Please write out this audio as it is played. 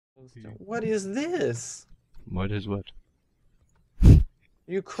What is this? What is what?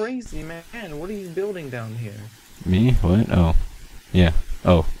 You crazy man. What are you building down here? Me? What? Oh. Yeah.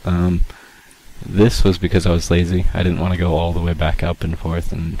 Oh, this was because I was lazy. I didn't want to go all the way back up and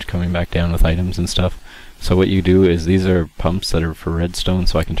forth and coming back down with items and stuff. So what you do is these are pumps that are for redstone,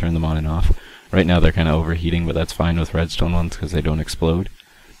 so I can turn them on and off. Right now they're kind of overheating, but that's fine with redstone ones because they don't explode.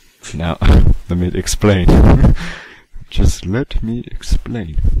 Now, let me explain. Just let me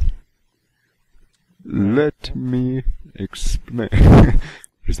explain. Let me explain.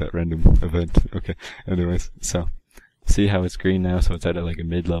 There's that random event. Okay, anyways, so see how it's green now, so it's at like a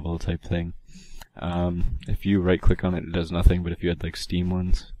mid-level type thing. If you right-click on it, it does nothing, but if you had like Steam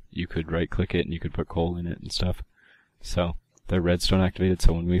ones, you could right-click it and you could put coal in it and stuff. So they're redstone activated,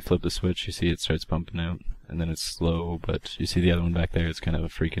 so when we flip the switch, you see it starts pumping out, and then it's slow, but you see the other one back there, it's kind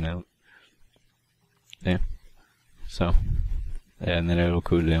of freaking out. Yeah. So, yeah, and then it'll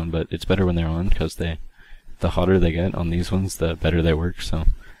cool down, but it's better when they're on, because the hotter they get on these ones, the better they work, so.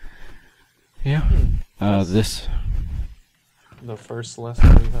 Yeah. This... The first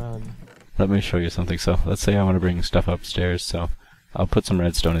lesson we've had. Let me show you something. So, let's say I want to bring stuff upstairs, so I'll put some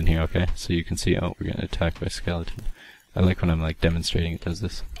redstone in here, okay? So you can see, oh, we're getting attacked by a skeleton. I like when I'm, like, demonstrating it does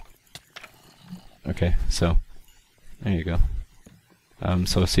this. Okay, so, there you go.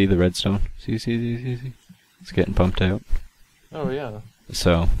 So see the redstone? See? It's getting pumped out. Oh, yeah.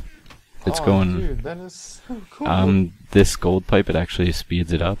 So, it's going... Dude, that is so cool. This gold pipe, it actually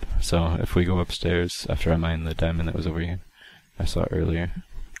speeds it up. So, if we go upstairs, after I mine the diamond that was over here, I saw it earlier.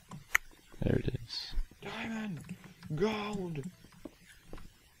 There it is. Diamond! Gold!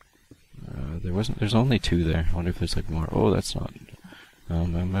 There's only 2 there. I wonder if there's like more. Oh, that's not...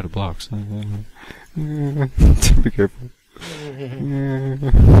 I'm out of blocks. Be careful.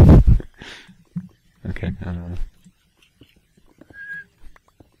 Okay,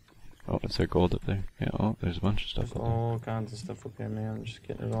 oh, is there gold up there? Yeah, oh, there's a bunch of stuff There's up there. all kinds of stuff up here, man. I'm just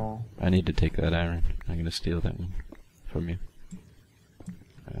getting it all. I need to take that iron. I'm gonna steal that one from you.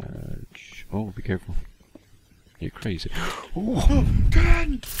 Oh, be careful. You're crazy. Oh,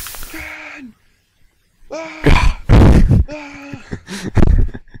 Gun! Gun! Ah! Ah!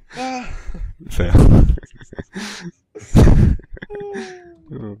 Ah! Fail.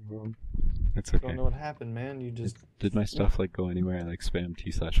 That's I okay. don't know what happened, man. You just... Did my stuff like go anywhere? I like spammed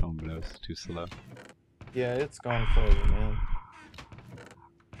T/home, but I was too slow. Yeah, it's gone forever, man.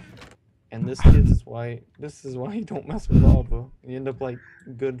 And this is why you don't mess with lava. You end up like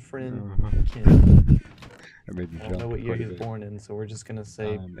good friend Ken. I made you I jump. don't know what year quite a he was bit. born in, so we're just gonna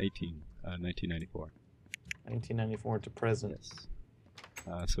say 1994. 1994 to present. Yes.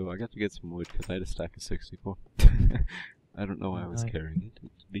 So I got to get some wood because I had a stack of 64. I don't know why I was carrying it.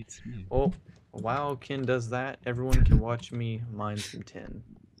 It beats me. Oh, while Ken does that, everyone can watch me mine some tin.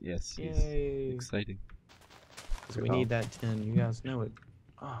 Yes. Yay! Exciting. Because we need that tin. You guys know it.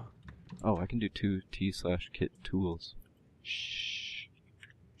 Oh. Oh, I can do 2 T/kit tools. Shh.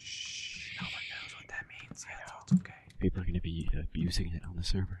 Shh. No one knows what that means. Yeah, it's okay. People are going to be abusing it on the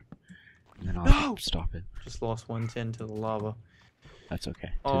server. And then I'll No! stop it. Just lost 1 tin to the lava. That's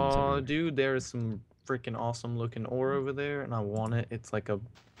okay. Oh, dude, there is some freaking awesome looking ore over there, and I want it. It's like a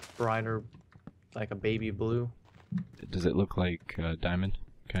brighter, like a baby blue. Does it look like diamond?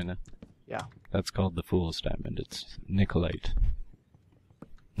 Kinda. Yeah. That's called the Fool's Diamond. It's Nicolite.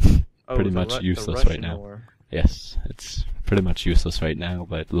 Oh, Pretty much useless right now. Ore. Yes, it's pretty much useless right now,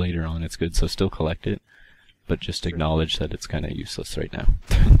 but later on it's good, so still collect it. But just acknowledge that it's kind of useless right now.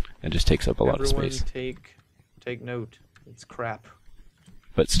 It just takes up a lot of space. Everyone take note. It's crap.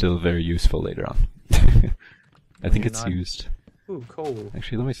 But still very useful later on. I think it's used. Ooh, coal.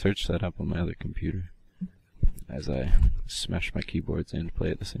 Actually, let me search that up on my other computer. As I smash my keyboards and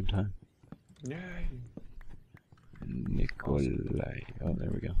play at the same time. Yay. Nicolite. Oh, there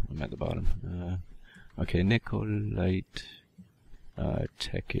we go. I'm at the bottom. Okay, Nicolite.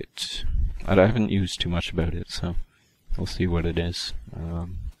 Tekkit. I haven't used too much about it, so we'll see what it is.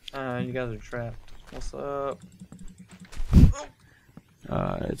 You guys are trapped. What's up?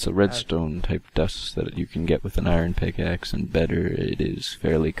 It's a redstone type dust that you can get with an iron pickaxe, and better, it is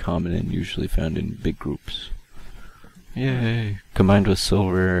fairly common and usually found in big groups. Yay! Combined with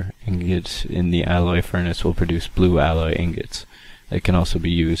silver ingot in the alloy furnace will produce blue alloy ingots. It can also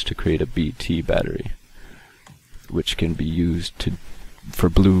be used to create a BT battery, which can be used for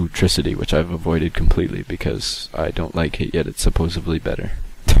blue-tricity, which I've avoided completely because I don't like it, yet it's supposedly better.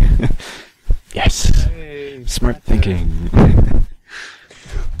 Yes! Hey, Smart thinking!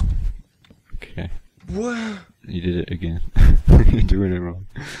 Okay. What? You did it again. You're doing it wrong.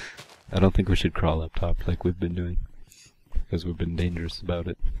 I don't think we should crawl up top like we've been doing, because we've been dangerous about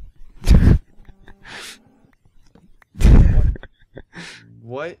it.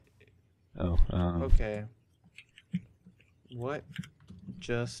 What? Oh, Okay. What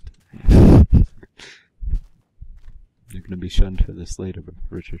just You're gonna be shunned for this later,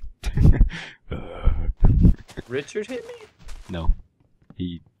 Richard. Richard hit me? No.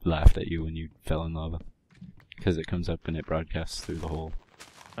 He laughed at you when you fell in lava. Because it comes up and it broadcasts through the whole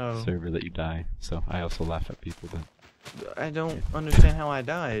server that you die. So I also laugh at people that... I don't understand how I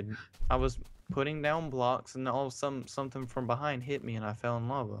died. I was putting down blocks and all of a sudden something from behind hit me and I fell in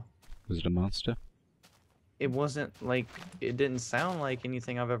lava. Was it a monster? It wasn't like, it didn't sound like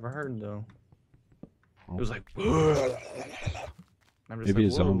anything I've ever heard though. Oh. It was like... Maybe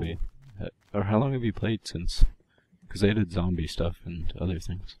a zombie. Or how long have you played since? Because they did zombie stuff and other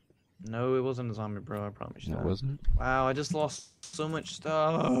things. No, it wasn't a zombie, bro. I promise you. No, it wasn't? Wow, I just lost so much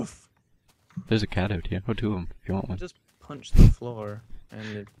stuff. There's a cat out here. Go to him if you want one. I just punched the floor and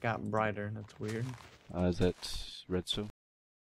it got brighter. That's weird. Is that redstone?